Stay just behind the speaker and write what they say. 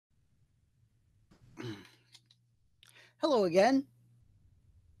Hello again.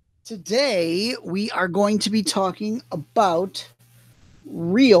 Today we are going to be talking about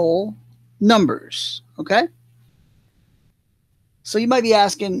real numbers, okay? So you might be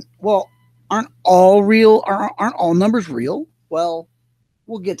asking, well, aren't all numbers real? Well,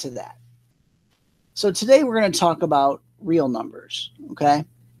 we'll get to that. So today we're going to talk about real numbers, okay?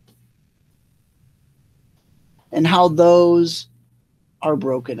 And how those are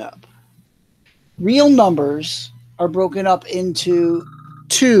broken up. Real numbers are broken up into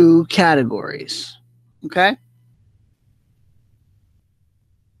two categories, okay?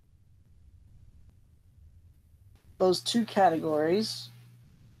 Those two categories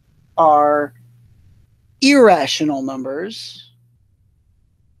are irrational numbers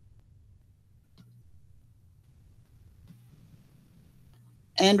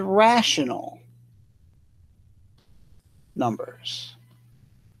and rational numbers.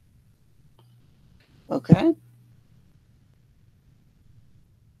 Okay?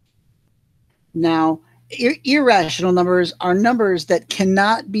 Now, irrational numbers are numbers that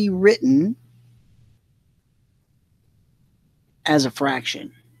cannot be written as a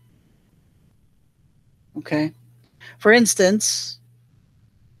fraction. Okay? For instance,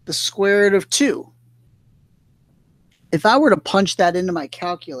 the square root of 2. If I were to punch that into my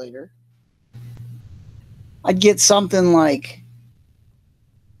calculator, I'd get something like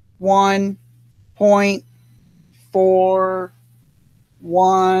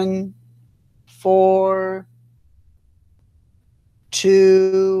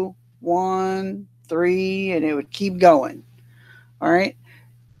and it would keep going. All right.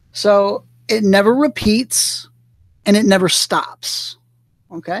 So it never repeats and it never stops.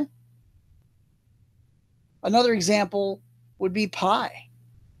 Okay. Another example would be pi.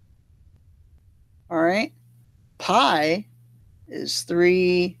 All right. Pi is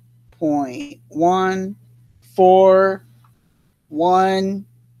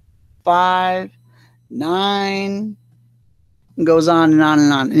 3.14159 and goes on and on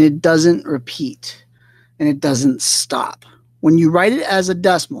and on. And it doesn't repeat and it doesn't stop. When you write it as a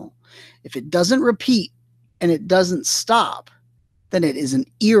decimal, if it doesn't repeat and it doesn't stop, then it is an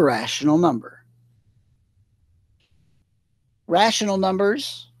irrational number. Rational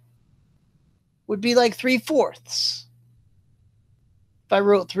numbers would be like 3/4. If I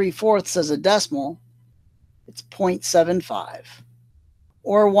wrote 3/4 as a decimal, it's 0.75.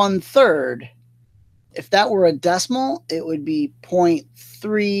 Or 1/3. If that were a decimal, it would be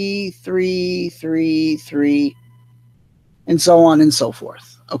 0.3333, and so on and so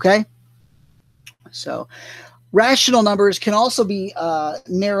forth. Okay? So rational numbers can also be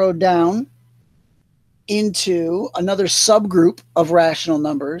narrowed down into another subgroup of rational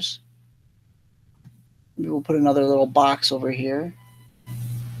numbers. Maybe we'll put another little box over here.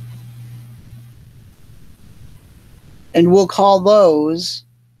 And we'll call those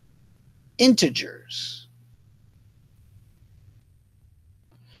integers.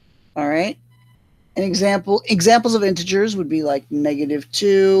 All right? Examples of integers would be like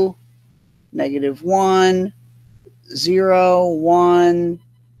 -2, -1, 0, 1,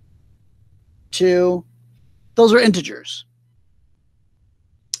 2. Those are integers.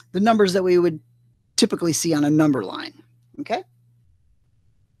 The numbers that we would typically see on a number line. Okay?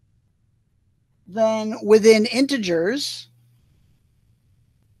 Then within integers,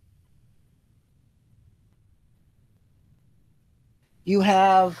 you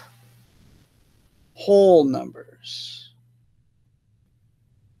have whole numbers.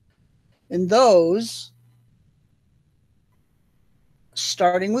 And those,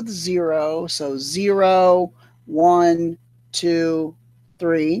 starting with 0, so 0, 1, 2,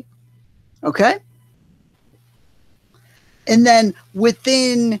 3, okay? And then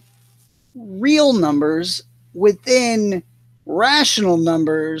within real numbers, within rational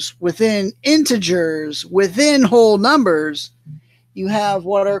numbers, within integers, within whole numbers, you have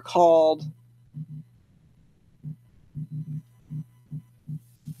what are called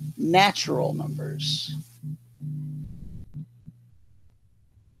natural numbers.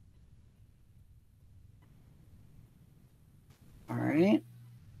 All right.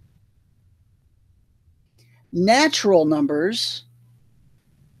 Natural numbers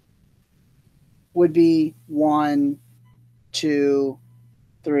would be 1, 2,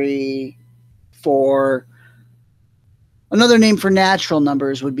 3, 4. Another name for natural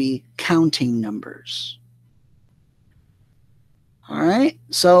numbers would be counting numbers. All right.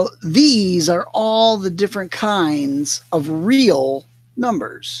 So these are all the different kinds of real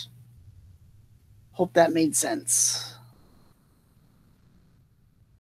numbers. Hope that made sense.